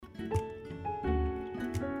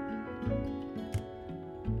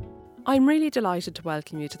I'm really delighted to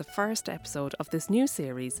welcome you to the first episode of this new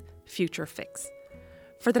series, Future Fix.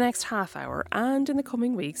 For the next half hour and in the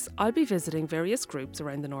coming weeks, I'll be visiting various groups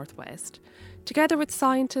around the Northwest, together with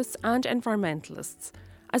scientists and environmentalists,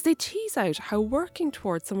 as they tease out how working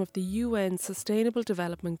towards some of the UN Sustainable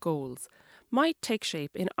Development Goals might take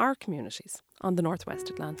shape in our communities on the Northwest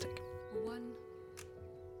Atlantic. 1,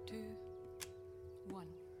 2, 1.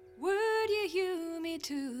 Would you hew me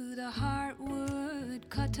to the heartwood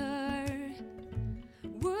cutter?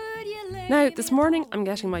 Would you lay Now, this morning I'm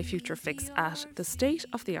getting my future fix at the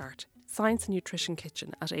state-of-the-art Science and Nutrition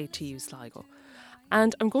Kitchen at ATU Sligo.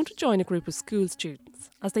 And I'm going to join a group of school students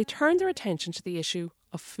as they turn their attention to the issue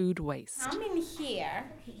of food waste. I'm in here.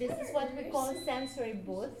 This is what we call a sensory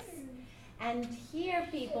booth. And here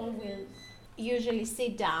people will usually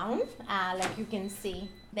sit down, like you can see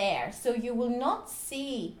there. So you will not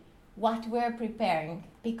see what we're preparing,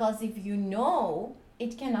 because if you know,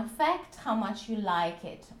 it can affect how much you like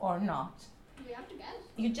it or not. Do we have to guess?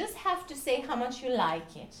 You just have to say how much you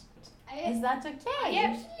like it. Is that okay? I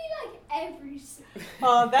absolutely like every soup.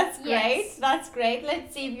 Oh, that's great. Yes. That's great.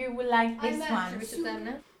 Let's see if you will like this I'm one. after sit down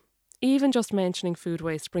now. Even just mentioning food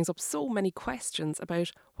waste brings up so many questions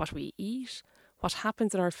about what we eat, what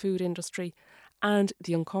happens in our food industry, and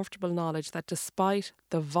the uncomfortable knowledge that despite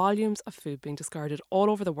the volumes of food being discarded all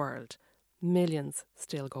over the world, millions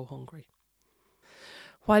still go hungry.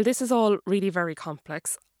 While this is all really very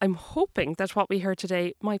complex, I'm hoping that what we hear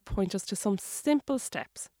today might point us to some simple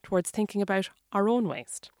steps towards thinking about our own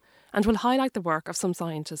waste, and will highlight the work of some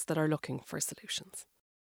scientists that are looking for solutions.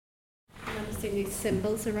 You want to see these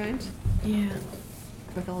symbols around? Yeah.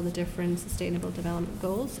 With all the different sustainable development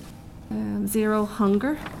goals. Zero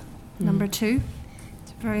hunger, number 2.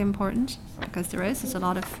 It's very important because there's a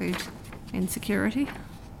lot of food insecurity.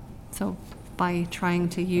 So by trying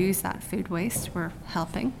to use that food waste, we're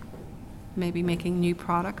helping, maybe making new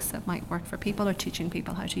products that might work for people, or teaching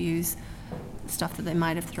people how to use stuff that they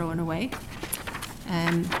might have thrown away.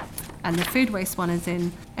 And the food waste one is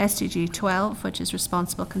in SDG 12, which is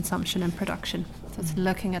responsible consumption and production. So it's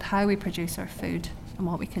looking at how we produce our food and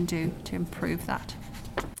what we can do to improve that.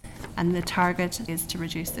 And the target is to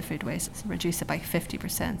reduce the food waste, so reduce it by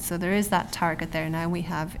 50%. So there is that target there now. We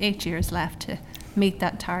have 8 years left to meet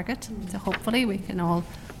that target. So hopefully we can all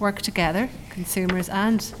work together, consumers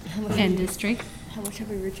and industry. How much have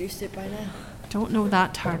we reduced it by now? Don't know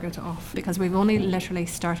that target off because we've only literally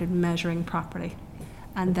started measuring properly.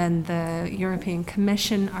 And then the European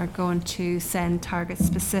Commission are going to send targets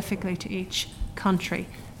specifically to each country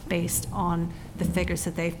based on the figures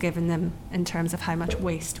that they've given them in terms of how much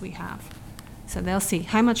waste we have. So they'll see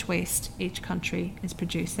how much waste each country is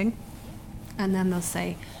producing, and then they'll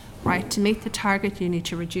say, right, to meet the target you need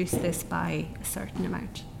to reduce this by a certain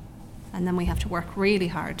amount. And then we have to work really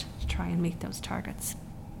hard to try and meet those targets,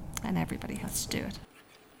 and everybody has to do it.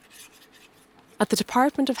 At the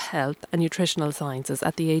Department of Health and Nutritional Sciences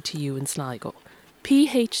at the ATU in Sligo,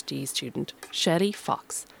 PhD student Shelley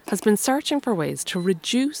Fox has been searching for ways to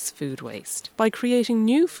reduce food waste by creating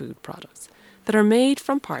new food products that are made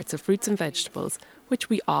from parts of fruits and vegetables which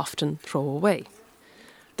we often throw away.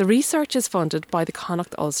 The research is funded by the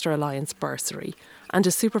Connacht Ulster Alliance Bursary and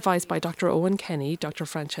is supervised by Dr. Owen Kenny, Dr.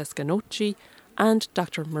 Francesca Nocci and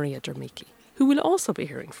Dr. Maria Dermicki, who we'll also be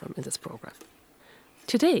hearing from in this programme.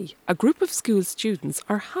 Today, a group of school students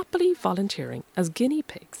are happily volunteering as guinea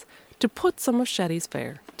pigs to put some of Shelley's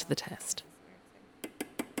fare to the test.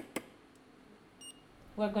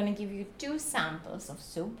 We're going to give you 2 samples of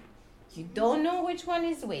soup. You don't know which one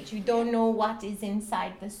is which. You don't know what is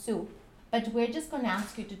inside the soup. But we're just going to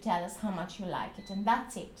ask you to tell us how much you like it, and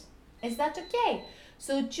that's it. Is that okay?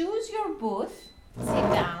 So choose your booth, sit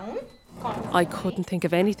down. I couldn't think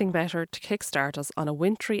of anything better to kickstart us on a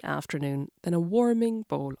wintry afternoon than a warming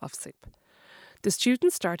bowl of soup. The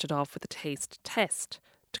students started off with a taste test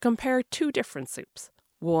to compare 2 different soups.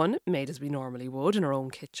 One made as we normally would in our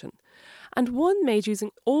own kitchen, and one made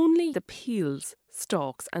using only the peels,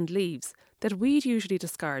 stalks and leaves that we'd usually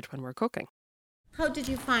discard when we're cooking. How did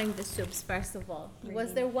you find the soups, first of all?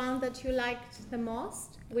 Was there one that you liked the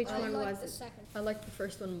most? Which one was the it? second. I liked the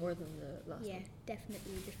first one more than the last Yeah, one.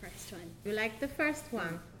 definitely the first one. You liked the first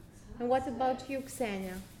one. And what about you,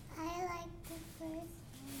 Ksenia? I like the first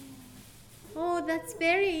one. Oh, that's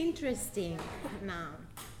very interesting. Now,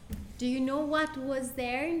 do you know what was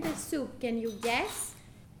there in the soup? Can you guess?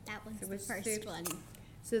 That was It the was first soup. one.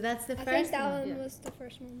 So that's the I first think that one. one was the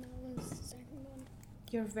first one. That was the second one.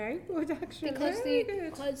 You're very good, actually. Because very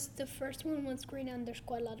good. because the first one was green and there's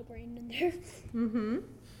quite a lot of green in there. Mm-hmm.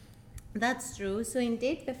 That's true. So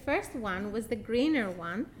indeed, the first one was the greener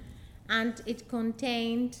one, and it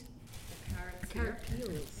contained Carrot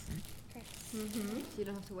peels. Mm-hmm. So you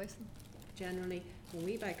don't have to waste them. Generally, when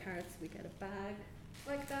we buy carrots, we get a bag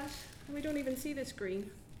like that, and we don't even see this green,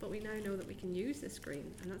 but we now know that we can use this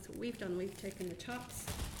green, and that's what we've done. We've taken the tops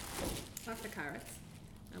off the carrots,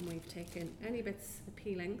 and we've taken any bits, the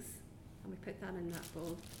peelings, and we put that in that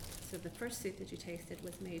bowl. So the first soup that you tasted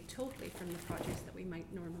was made totally from the produce that we might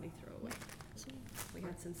normally throw away. We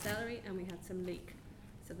had some celery and we had some leek.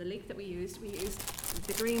 So the leek that we used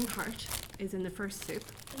the green heart is in the first soup,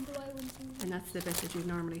 And do I win some? and that's the bit that you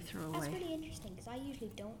normally throw That's away. really interesting because I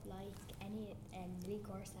usually don't like any leek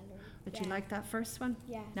or celery. But you like that first one?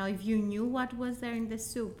 Yeah. Now, if you knew what was there in the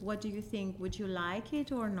soup, what do you think? Would you like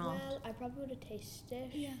it or not? Well, I probably would have tasted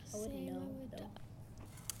it. Yeah, I wouldn't same, I know. would. though.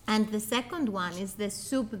 And the second one is the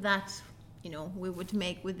soup that, we would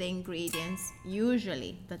make with the ingredients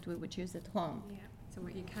usually that we would use at home. Yeah. So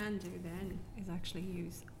what you can do then is actually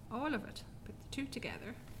use all of it, put the two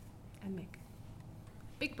together, and make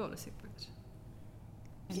a big bowl of soup with it.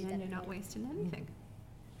 And then you're not wasting anything.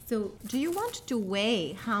 So, do you want to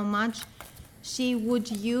weigh how much she would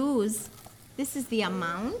use? This is the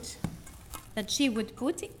amount that she would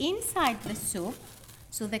put inside the soup.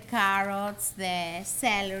 So the carrots, the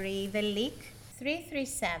celery, the leek,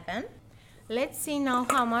 337. Let's see now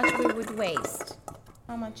how much we would waste.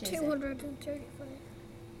 How much is it? 235.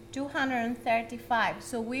 235.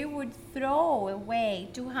 So we would throw away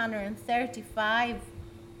 235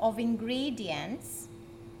 of ingredients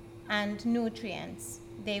and nutrients.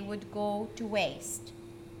 They would go to waste.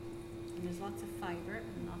 And there's lots of fibre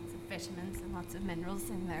and lots of vitamins and lots of minerals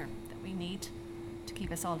in there that we need to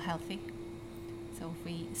keep us all healthy. So if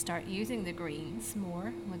we start using the greens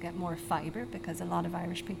more, we'll get more fibre, because a lot of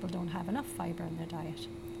Irish people don't have enough fibre in their diet,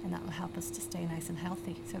 and that will help us to stay nice and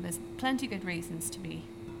healthy. So there's plenty good reasons to be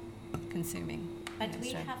consuming. But we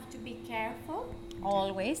extra. have to be careful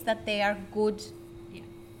always that they are good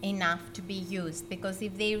enough to be used, because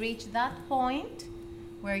if they reach that point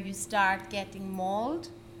where you start getting mold,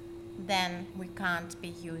 then we can't be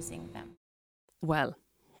using them. Well,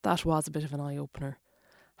 that was a bit of an eye-opener.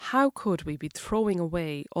 How could we be throwing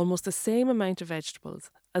away almost the same amount of vegetables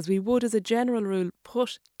as we would, as a general rule,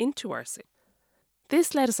 put into our soup?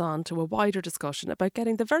 This led us on to a wider discussion about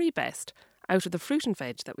getting the very best out of the fruit and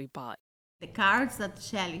veg that we buy. The carrots that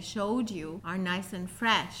Shelley showed you are nice and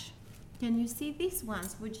fresh. Can you see these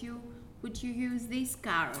ones? Would you use these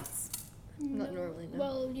carrots? Not normally, no.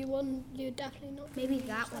 Well, you definitely not. Maybe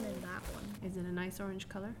that one and that one. Is it a nice orange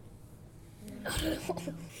colour?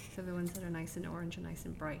 So the ones that are nice and orange and nice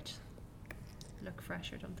and bright look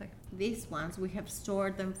fresher, don't they? These ones, we have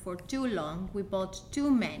stored them for too long. We bought too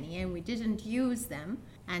many and we didn't use them.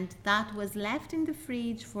 And that was left in the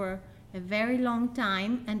fridge for a very long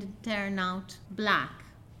time and it turned out black.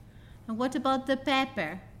 And what about the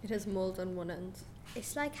pepper? It has mold on one end.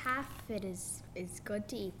 It's like half of it is good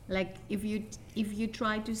to eat. Like if you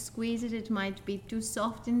try to squeeze it, it might be too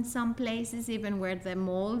soft in some places, even where the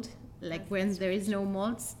mold, like when there is no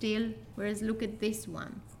mold still. Whereas look at this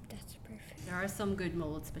one. That's perfect. There are some good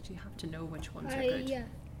moulds, but you have to know which ones are good. Yeah.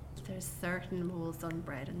 There's certain moulds on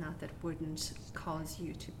bread and that wouldn't cause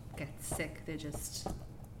you to get sick. They just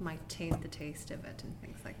might taint the taste of it and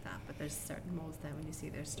things like that. But there's certain moulds then when you see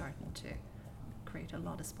they're starting to create a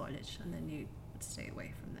lot of spoilage, and then you stay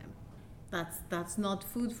away from them. That's not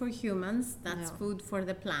food for humans. That's No. food for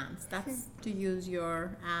the plants. That's to use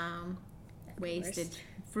your wasted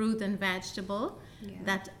fruit and vegetable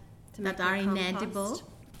that make are your inedible. compost.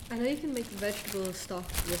 I know you can make vegetable stock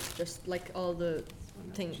with just like all the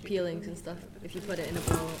peelings and stuff. If you put it in a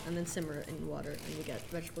bowl and then simmer it in water, and you get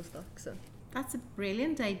vegetable stock. So That's a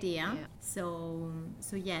brilliant idea. Yeah. So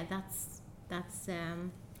yeah, that's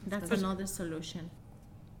another solution.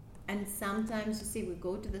 And sometimes you see we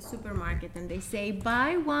go to the supermarket and they say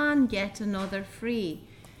buy one get another free,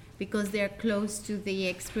 because they're close to the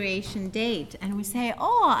expiration date, and we say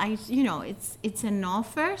it's an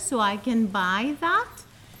offer, so I can buy that,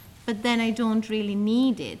 but then I don't really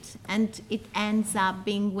need it, and it ends up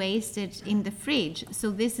being wasted in the fridge.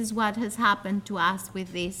 So this is what has happened to us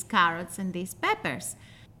with these carrots and these peppers.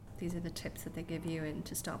 These are the tips that they give you in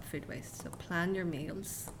to stop food waste. So plan your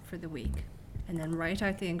meals for the week, and then write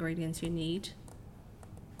out the ingredients you need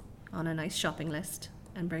on a nice shopping list,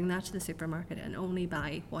 and bring that to the supermarket and only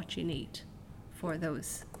buy what you need for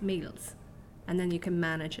those meals. And then you can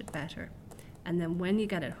manage it better. And then when you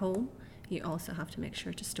get it home, you also have to make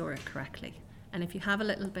sure to store it correctly. And if you have a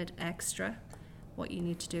little bit extra, what you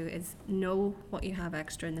need to do is know what you have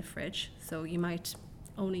extra in the fridge. So you might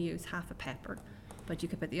only use half a pepper, but you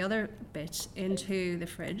could put the other bit into the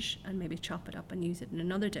fridge and maybe chop it up and use it in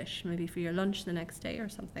another dish, maybe for your lunch the next day or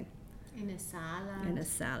something. In a salad. In a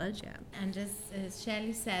salad, yeah. And as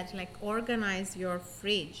Shelley said, like organize your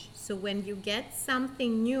fridge. So when you get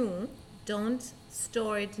something new, don't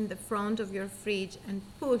store it in the front of your fridge and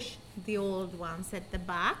push the old ones at the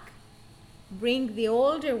back. Bring the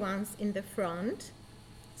older ones in the front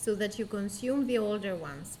so that you consume the older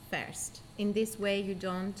ones first. In this way, you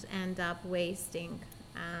don't end up wasting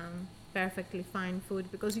perfectly fine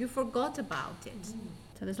food because you forgot about it.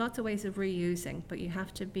 So there's lots of ways of reusing, but you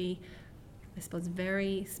have to be, I suppose,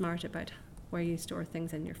 very smart about where you store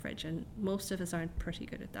things in your fridge, and most of us aren't pretty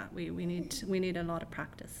good at that. We need a lot of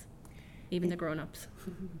practice, even the grown-ups.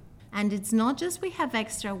 And it's not just we have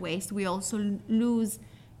extra waste, we also lose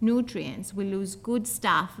nutrients. We lose good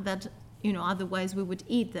stuff that, otherwise we would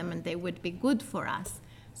eat them and they would be good for us.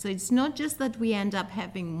 So it's not just that we end up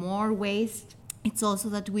having more waste, it's also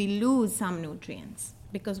that we lose some nutrients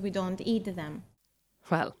because we don't eat them.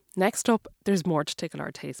 Well, next up, there's more to tickle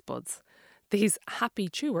our taste buds. These happy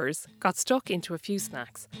chewers got stuck into a few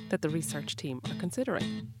snacks that the research team are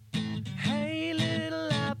considering. Hey,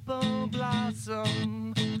 little apple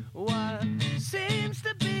blossom, what seems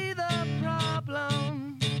to be the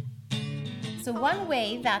problem? So one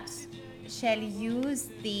way that Shelley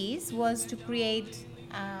used these was to create,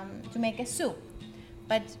 to make a soup.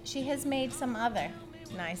 But she has made some other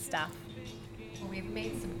nice stuff. We've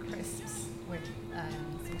made some crisps with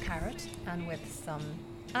some carrot and with some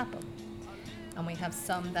apple. And we have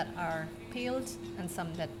some that are peeled and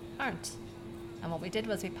some that aren't. And what we did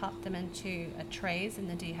was we popped them into trays in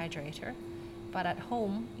the dehydrator. But at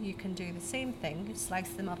home, you can do the same thing. You slice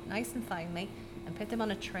them up nice and finely and put them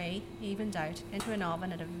on a tray, evened out, into an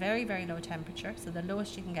oven at a very, very low temperature. So the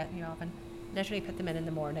lowest you can get in the oven. Literally put them in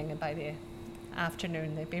the morning, and by the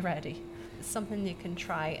afternoon they'd be ready. It's something you can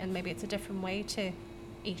try, and maybe it's a different way to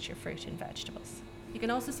eat your fruit and vegetables. You can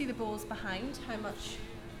also see the bowls behind, how much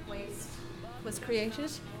waste was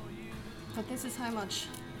created. But this is how much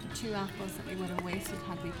the 2 apples that we would have wasted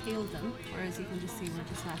had we peeled them, whereas you can just see we're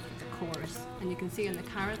just left with the cores. And you can see on the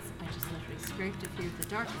carrots, I just literally scraped a few of the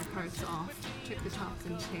darker parts off, took the tops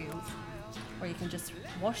and tails, or you can just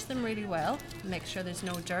wash them really well, make sure there's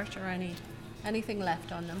no dirt or anything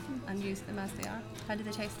left on them, and use them as they are. How do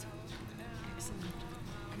they taste?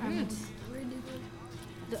 Excellent. Good.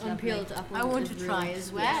 The unpeeled apple. I want is to try really as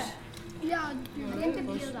sweet. well. Yeah, you get the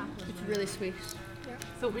peeled apple. It's really sweet.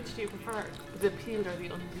 So which do you prefer, the peeled or the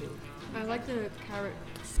unpeeled? I like the carrot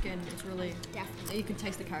skin. It's really, Definitely. you can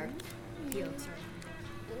taste the carrot. Peeled, sorry.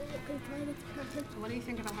 What do you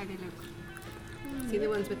think about how they look? See the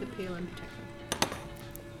ones with the peel in particular.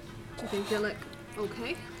 Do you think they look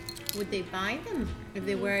okay? Would they buy them if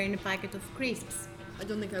they were in a packet of crisps? I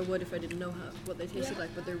don't think I would if I didn't know what they tasted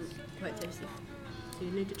like, but they're quite tasty. So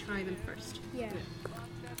you need to try them first. Yeah.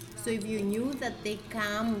 So if you knew that they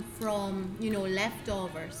come from,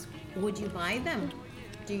 leftovers, would you buy them?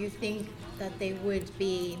 Do you think that they would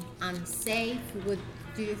be unsafe?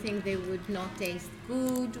 Do you think they would not taste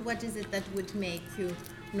good? What is it that would make you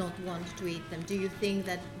not want to eat them? Do you think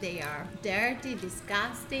that they are dirty,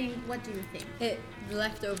 disgusting? What do you think? The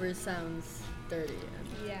leftovers sounds dirty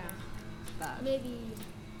and Yeah. bad. Maybe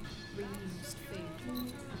Reused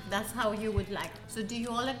food. That's how you would like. So do you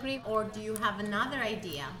all agree, or do you have another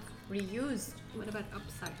idea? Reused. What about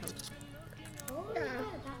upcycled?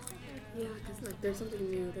 Yeah, because there's something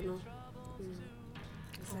new. They're not.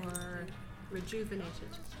 Or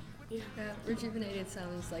rejuvenated? Yeah, rejuvenated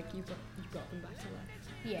sounds like you brought them back to life.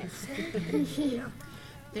 Yes.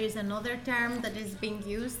 There's another term that is being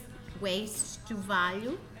used, waste to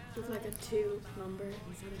value. With like a 2 number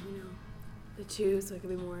instead of the 2, so it could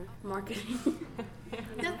be more marketing.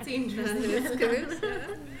 That's interesting. It's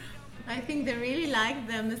good. I think they really like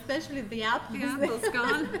them, especially the apples. The apple's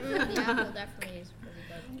gone. The apple definitely is really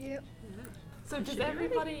good. Yep. So does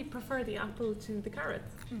everybody prefer the apple to the carrot?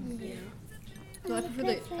 Yeah. No, I prefer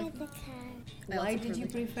the carrot Why did you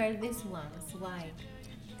prefer these ones? Why?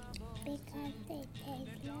 because they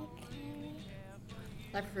taste like carrot.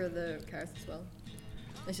 I prefer the carrots as well.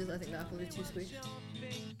 It's just I think the apples are too sweet.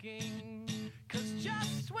 Thinking, 'cause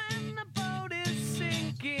just when the boat is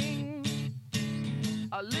sinking,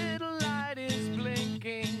 a little light is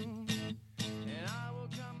blinking, and I will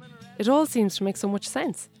come and It all seems to make so much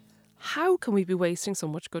sense. How can we be wasting so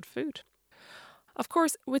much good food? Of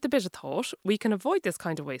course, with a bit of thought, we can avoid this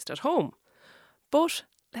kind of waste at home. But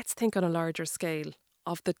let's think on a larger scale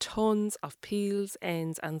of the tons of peels,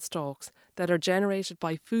 ends and stalks that are generated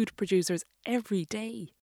by food producers every day.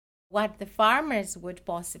 What the farmers would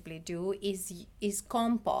possibly do is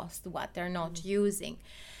compost what they're not using.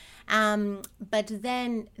 But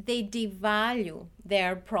then they devalue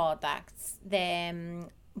their products.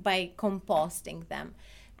 by composting them.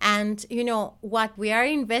 And, what we are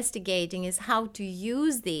investigating is how to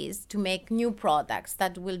use these to make new products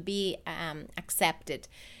that will be accepted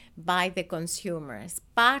by the consumers.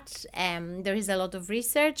 But there is a lot of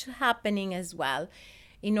research happening as well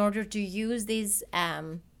in order to use these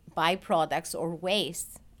byproducts or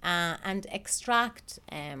waste and extract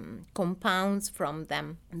compounds from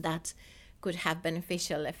them that could have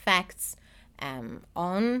beneficial effects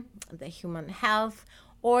on the human health,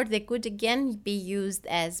 or they could again be used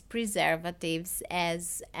as preservatives,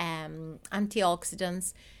 as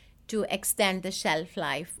antioxidants to extend the shelf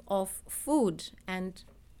life of food, and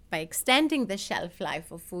by extending the shelf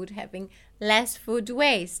life of food, having less food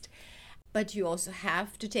waste. But you also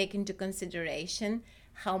have to take into consideration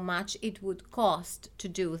how much it would cost to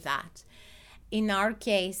do that. In our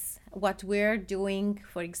case, what we're doing,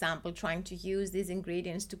 for example, trying to use these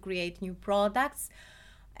ingredients to create new products,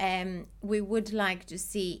 we would like to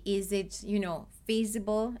see, is it,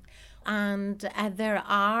 feasible? And there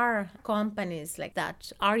are companies like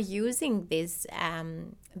that are using these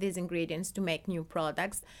ingredients to make new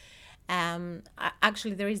products.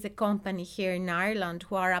 Actually, there is a company here in Ireland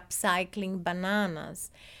who are upcycling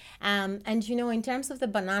bananas. And, in terms of the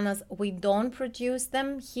bananas, we don't produce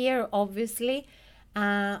them here, obviously,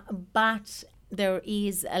 but there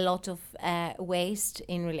is a lot of waste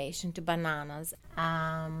in relation to bananas.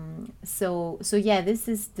 So yeah, this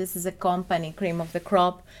is a company, Cream of the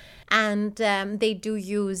Crop, and they do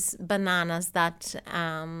use bananas that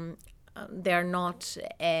they're not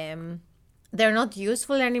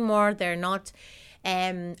useful anymore. They're not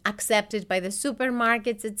accepted by the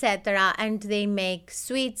supermarkets, etc. And they make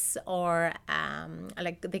sweets, or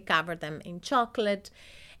like they cover them in chocolate.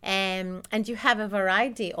 And you have a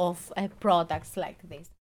variety of products like this.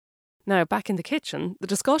 Now, back in the kitchen, the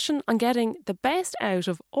discussion on getting the best out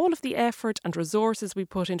of all of the effort and resources we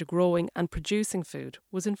put into growing and producing food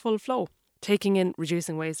was in full flow, taking in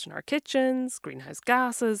reducing waste in our kitchens, greenhouse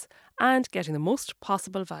gases, and getting the most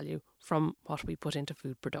possible value from what we put into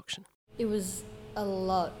food production. It was a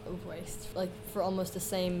lot of waste. Like, for almost the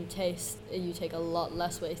same taste, you take a lot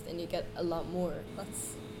less waste and you get a lot more.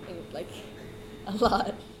 That's like a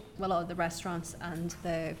lot. Well, all the restaurants and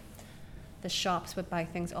the shops would buy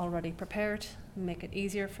things already prepared, make it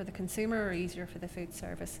easier for the consumer or easier for the food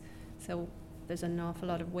service. So there's an awful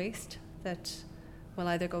lot of waste that will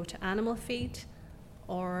either go to animal feed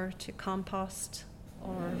or to compost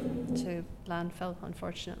or to landfill,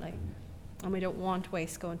 unfortunately. And we don't want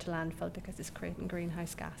waste going to landfill because it's creating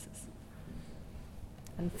greenhouse gases.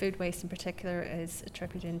 And food waste in particular is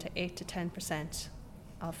attributed to 8 to 10%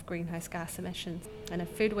 of greenhouse gas emissions. And if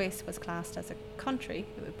food waste was classed as a country,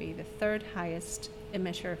 it would be the third highest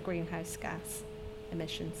emitter of greenhouse gas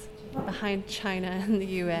emissions, behind China and the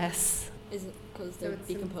US. Is it because they're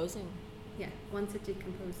decomposing? Yeah, once it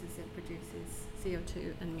decomposes, it produces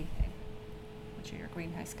CO2 and methane, which are your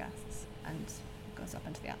greenhouse gases, and it goes up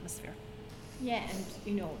into the atmosphere. Yeah,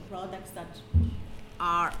 and products that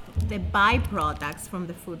are the byproducts from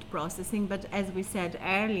the food processing, but as we said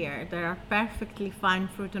earlier, there are perfectly fine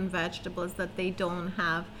fruit and vegetables that they don't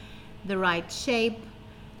have the right shape,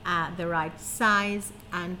 the right size,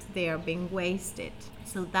 and they are being wasted.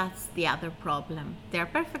 So that's the other problem. They're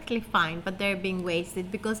perfectly fine, but they're being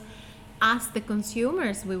wasted because as the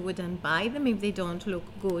consumers, we wouldn't buy them if they don't look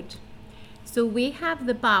good. So we have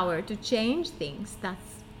the power to change things.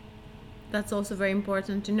 That's also very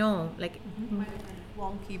important to know. Like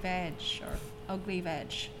wonky veg or ugly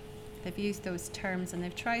veg. They've used those terms and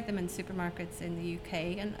they've tried them in supermarkets in the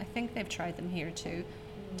UK, and I think they've tried them here too.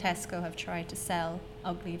 Tesco have tried to sell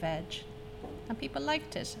ugly veg and people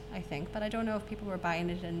liked it, I think, but I don't know if people were buying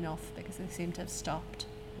it enough because they seem to have stopped.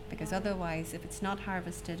 Because otherwise, if it's not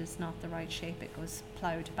harvested, it's not the right shape, it goes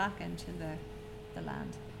ploughed back into the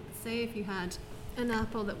land. Say if you had an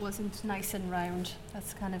apple that wasn't nice and round,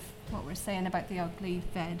 that's kind of what we're saying about the ugly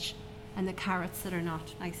veg. And the carrots that are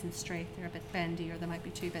not nice and straight, they're a bit bendy or there might be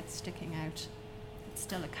 2 bits sticking out. It's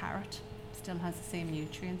still a carrot, still has the same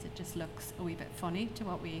nutrients, it just looks a wee bit funny to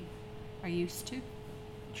what we are used to.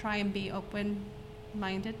 Try and be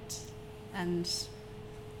open-minded and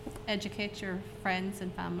educate your friends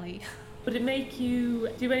and family. Would it make you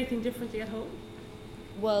do anything differently at home?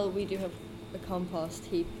 Well, we do have a compost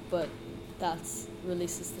heap, but that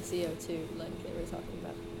releases the CO2 like they were talking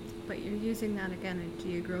about. But you're using that again, and do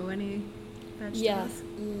you grow any vegetables?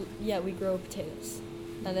 Yeah, we grow potatoes,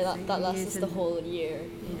 and that lasts the whole year.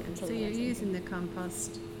 Yeah. So you're using the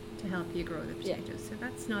compost to help you grow the potatoes, yeah. So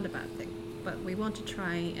that's not a bad thing. But we want to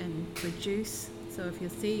try and reduce. So if you'll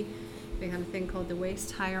see, we have a thing called the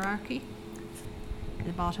waste hierarchy.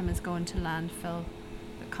 The bottom is going to landfill,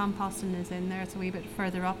 the composting is in there. It's a wee bit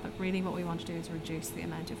further up, but really what we want to do is reduce the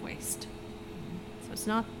amount of waste. So it's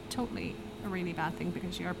not totally a really bad thing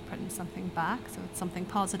because you're putting something back, so it's something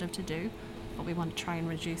positive to do, but we want to try and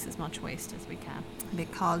reduce as much waste as we can.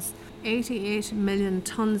 Because 88 million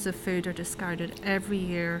tonnes of food are discarded every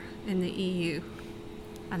year in the EU.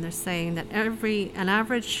 And they're saying that an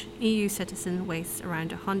average EU citizen wastes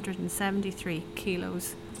around 173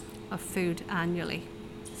 kilos of food annually.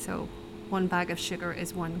 So one bag of sugar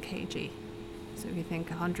is 1 kg. So if you think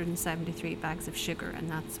 173 bags of sugar, and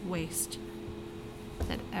that's waste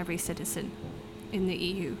that every citizen in the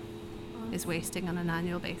EU is wasting on an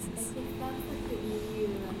annual basis. I think that's like the EU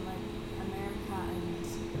and like America and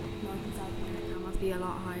North and South America must be a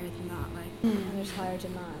lot higher than that. Like, And there's higher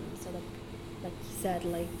demand. So like you said,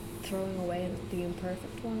 like throwing away the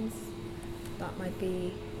imperfect ones, that might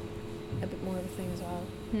be a bit more of a thing as well.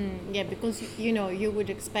 Yeah, because you would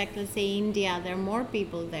expect, let's say India, there are more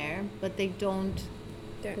people there, but they don't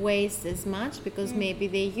waste as much because maybe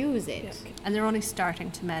they use it. Yeah. And they're only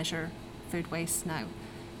starting to measure food waste now,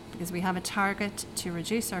 because we have a target to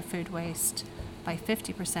reduce our food waste by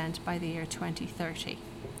 50% by the year 2030.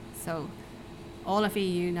 So all of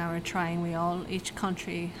EU now are trying, each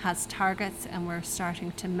country has targets, and we're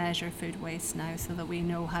starting to measure food waste now so that we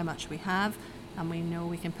know how much we have and we know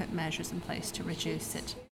we can put measures in place to reduce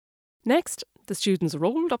it. Next, the students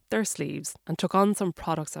rolled up their sleeves and took on some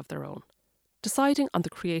products of their own, deciding on the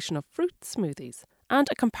creation of fruit smoothies and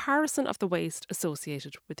a comparison of the waste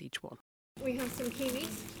associated with each one. We have some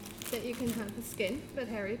kiwis that you can have the skin, a bit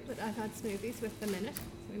hairy, but I've had smoothies with them in it,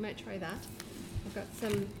 so we might try that. I've got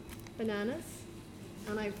some bananas,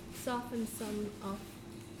 and I've softened some off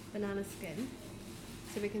banana skin,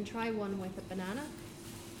 so we can try one with a banana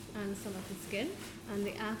and some of the skin, and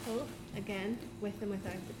the apple again with and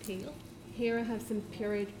without the peel. Here I have some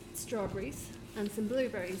pureed strawberries and some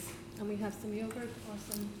blueberries, and we have some yogurt or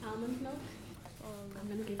some almond milk. I'm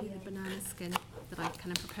going to give you the banana skin that I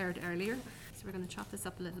kind of prepared earlier. So we're going to chop this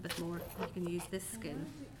up a little bit more. You can use this skin.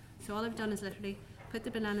 So all I've done is literally put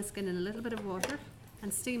the banana skin in a little bit of water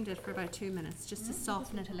and steamed it for about 2 minutes just to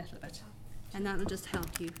soften it a little bit. And that will just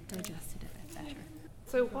help you digest it a bit better.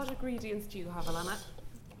 So what ingredients do you have, Alana?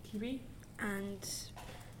 Kiwi? And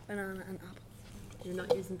banana and apple. You're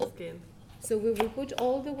not using the skin. So we will put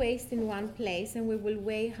all the waste in one place and we will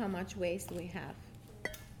weigh how much waste we have.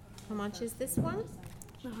 How much is this one?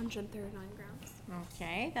 139 grams.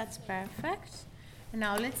 Okay, that's perfect. And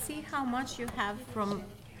now let's see how much you have from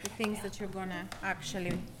the things that you're gonna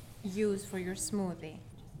actually use for your smoothie.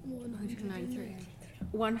 193.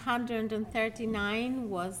 139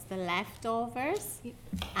 was the leftovers,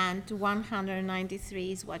 and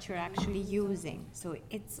 193 is what you're actually using. So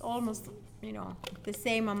it's almost, the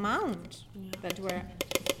same amount that we're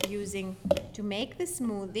using to make the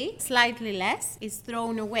smoothie. Slightly less is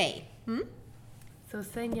thrown away. So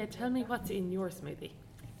Senya, tell me what's in your smoothie.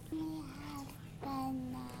 We have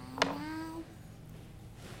bananas,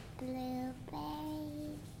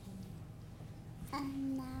 blueberries,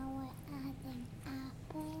 and now we're adding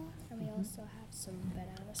apples. And we also have some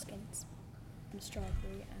banana skins, some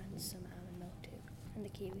strawberry and some almond milk too, and the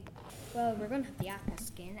kiwi. Well, we're going to have the apple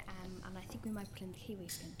skin, and I think we might put in the kiwi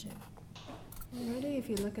skin too. Already, if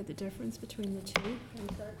you look at the difference between the two,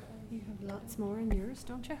 you have lots more in yours,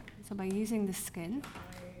 don't you? So by using the skin,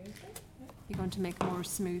 you're going to make more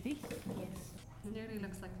smoothie. Yes. It nearly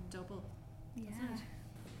looks like double. Yeah.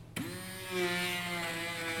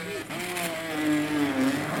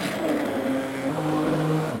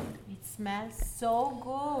 It smells so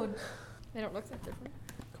good. They don't look that different.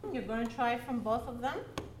 You're going to try from both of them?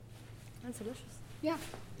 That's delicious. Yeah.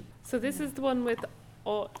 So this is the one with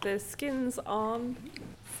all the skins on.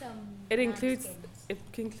 It includes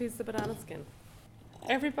the banana skin.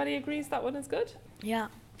 Everybody agrees that one is good? Yeah.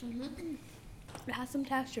 Mm-hmm. It has some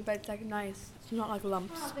texture, but it's like nice. It's not like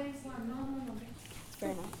lumps. It's very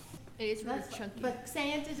nice. It is really chunky. But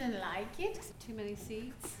Xenia didn't like it. Too many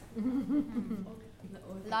seeds.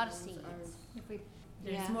 A lot of seeds.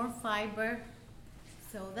 There's more fiber.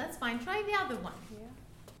 So that's fine. Try the other one. Yeah.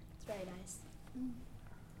 It's very nice.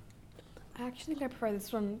 I actually think I prefer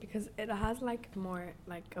this one because it has like more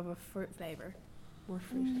like of a fruit flavor. More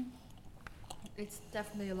fruit. It's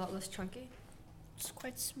definitely a lot less chunky. It's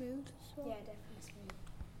quite smooth. So. Yeah, definitely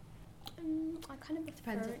smooth. I kind of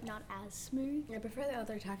prefer Depends. it not as smooth. I prefer the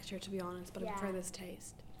other texture to be honest, but I prefer this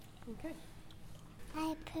taste. Okay.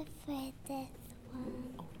 I prefer this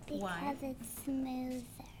one because Why? it's smoother.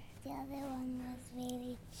 The other one was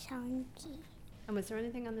really chunky. And was there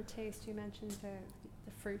anything on the taste you mentioned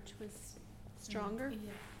the fruit was stronger?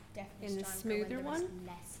 Definitely In the stronger smoother when there was one?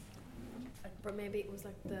 less. But maybe it was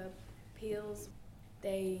like the peels,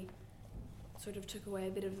 they sort of took away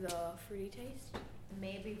a bit of the fruity taste.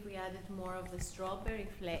 Maybe if we added more of the strawberry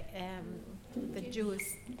the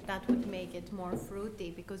juice, that would make it more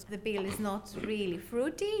fruity, because the peel is not really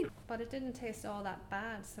fruity. But it didn't taste all that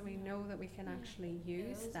bad, so we know that we can actually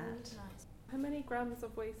use that. How many grams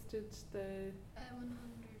of waste did the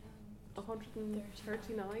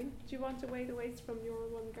 139? Do you want to weigh the waste from your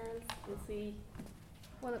one, girls? We'll see.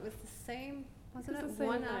 Well, it was the same, wasn't It it? was the same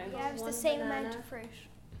One amount. apple, Yeah, it was the one same banana. amount of fruit.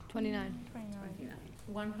 29.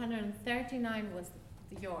 139 was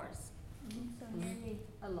yours.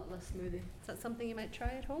 A lot less smoothie. Is that something you might try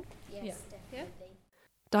at home? Yes, Yeah.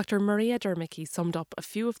 Dr. Maria Dermicki summed up a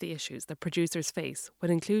few of the issues that producers face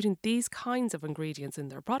when including these kinds of ingredients in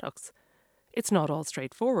their products. It's not all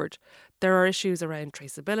straightforward. There are issues around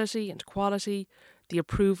traceability and quality, the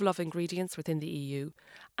approval of ingredients within the EU,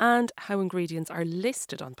 and how ingredients are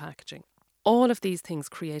listed on packaging. All of these things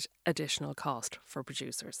create additional cost for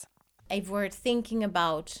producers. If we're thinking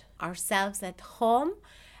about ourselves at home,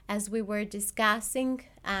 as we were discussing,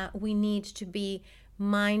 we need to be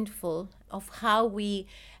mindful of how we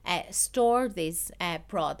store these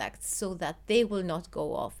products so that they will not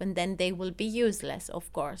go off and then they will be useless,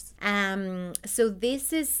 of course. So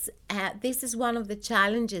this is one of the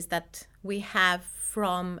challenges that we have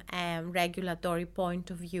from a regulatory point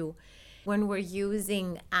of view when we're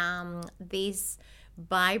using these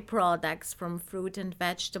byproducts from fruit and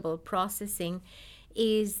vegetable processing,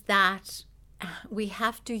 is that we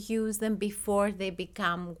have to use them before they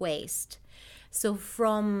become waste. So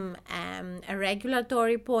from a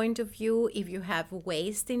regulatory point of view, if you have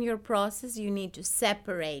waste in your process, you need to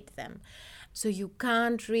separate them. So you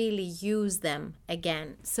can't really use them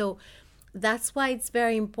again. So that's why it's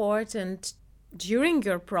very important during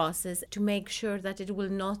your process to make sure that it will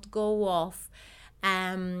not go off,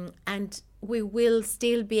 and we will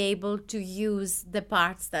still be able to use the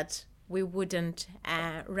parts that we wouldn't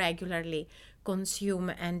regularly consume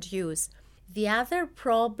and use. The other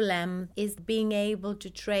problem is being able to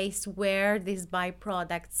trace where these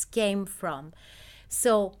byproducts came from.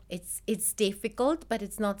 So it's difficult, but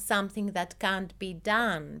it's not something that can't be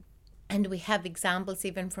done. And we have examples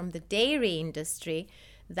even from the dairy industry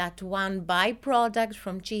that one byproduct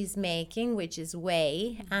from cheese making, which is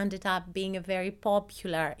whey, ended up being a very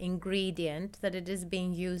popular ingredient that it is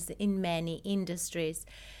being used in many industries.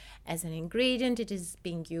 As an ingredient, it is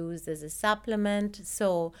being used as a supplement.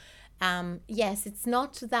 So yes, it's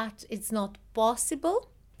not that it's not possible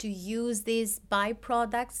to use these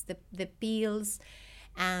byproducts, the peels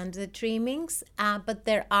and the trimmings, but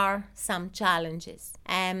there are some challenges.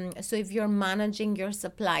 So if you're managing your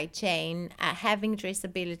supply chain, having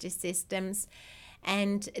traceability systems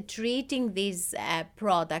and treating these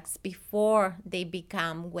products before they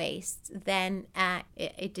become waste, then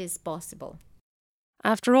it is possible.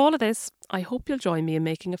 After all of this, I hope you'll join me in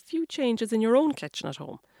making a few changes in your own kitchen at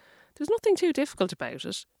home. There's nothing too difficult about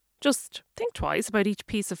it. Just think twice about each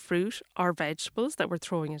piece of fruit or vegetables that we're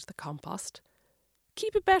throwing into the compost.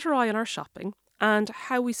 Keep a better eye on our shopping and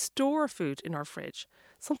how we store food in our fridge,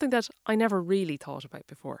 something that I never really thought about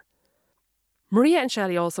before. Maria and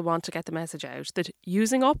Shelley also want to get the message out that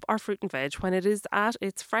using up our fruit and veg when it is at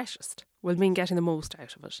its freshest will mean getting the most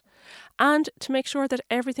out of it, and to make sure that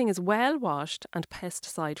everything is well washed and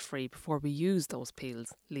pesticide free before we use those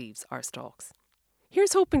peels, leaves or stalks.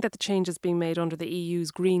 Here's hoping that the changes being made under the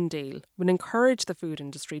EU's Green Deal will encourage the food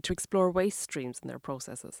industry to explore waste streams in their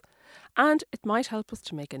processes, and it might help us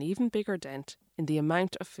to make an even bigger dent in the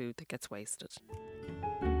amount of food that gets wasted.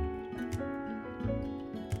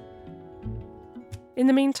 In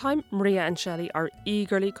the meantime, Maria and Shelley are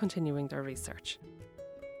eagerly continuing their research.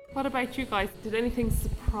 What about you guys? Did anything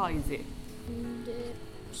surprise you? The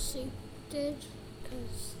soup did,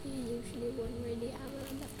 because you usually wouldn't really have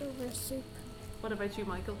a leftover soup. What about you,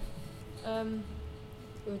 Michael? It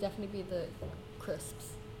would definitely be the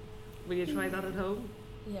crisps. Will you try that at home?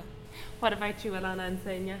 Yeah. What about you, Alana and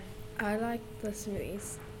Senya? I like the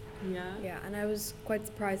smoothies. Yeah? Yeah, and I was quite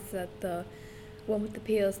surprised that the one with the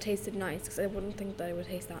peels tasted nice, because I wouldn't think that it would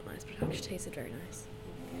taste that nice, but it actually tasted very nice.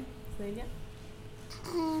 Okay. Senya?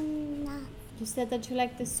 No. You said that you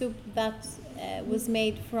like the soup that was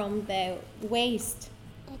made from the waste.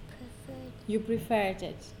 I preferred. You preferred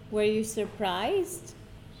it. Were you surprised?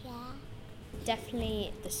 Yeah.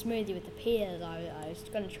 Definitely the smoothie with the peels. I was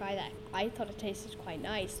going to try that. I thought it tasted quite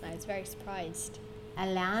nice and I was very surprised.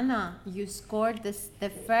 Alana, you scored the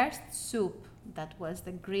first soup that was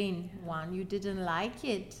the green one. You didn't like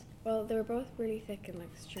it. Well, they were both really thick and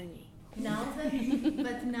like stringy.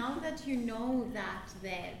 But now that you know that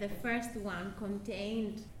the first one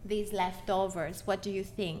contained these leftovers, what do you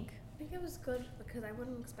think? I think it was good because I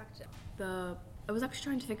wouldn't expect it. I was actually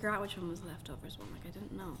trying to figure out which one was the leftovers one. Like I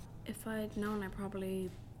didn't know. If I'd known, I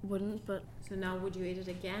probably wouldn't. But So now would you eat it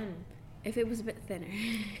again? if it was a bit thinner,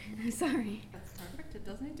 I'm sorry. That's perfect. It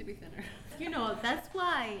doesn't need to be thinner. That's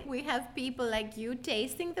why we have people like you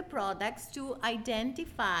tasting the products to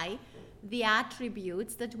identify the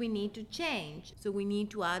attributes that we need to change. So we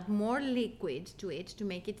need to add more liquid to it to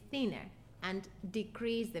make it thinner and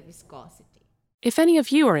decrease the viscosity. If any of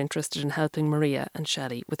you are interested in helping Maria and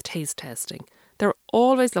Shelley with taste testing, they're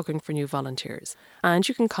always looking for new volunteers, and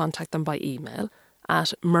you can contact them by email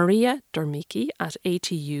at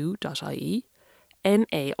mariadermiki@atu.ie,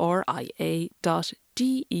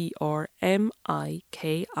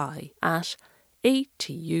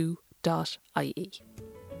 maria.dermiki@atu.ie.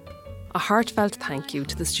 A heartfelt thank you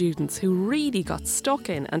to the students who really got stuck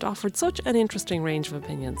in and offered such an interesting range of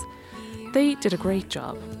opinions. They did a great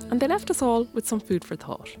job, and they left us all with some food for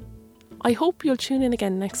thought. I hope you'll tune in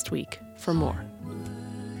again next week for more.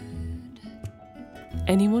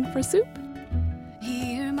 Anyone for soup?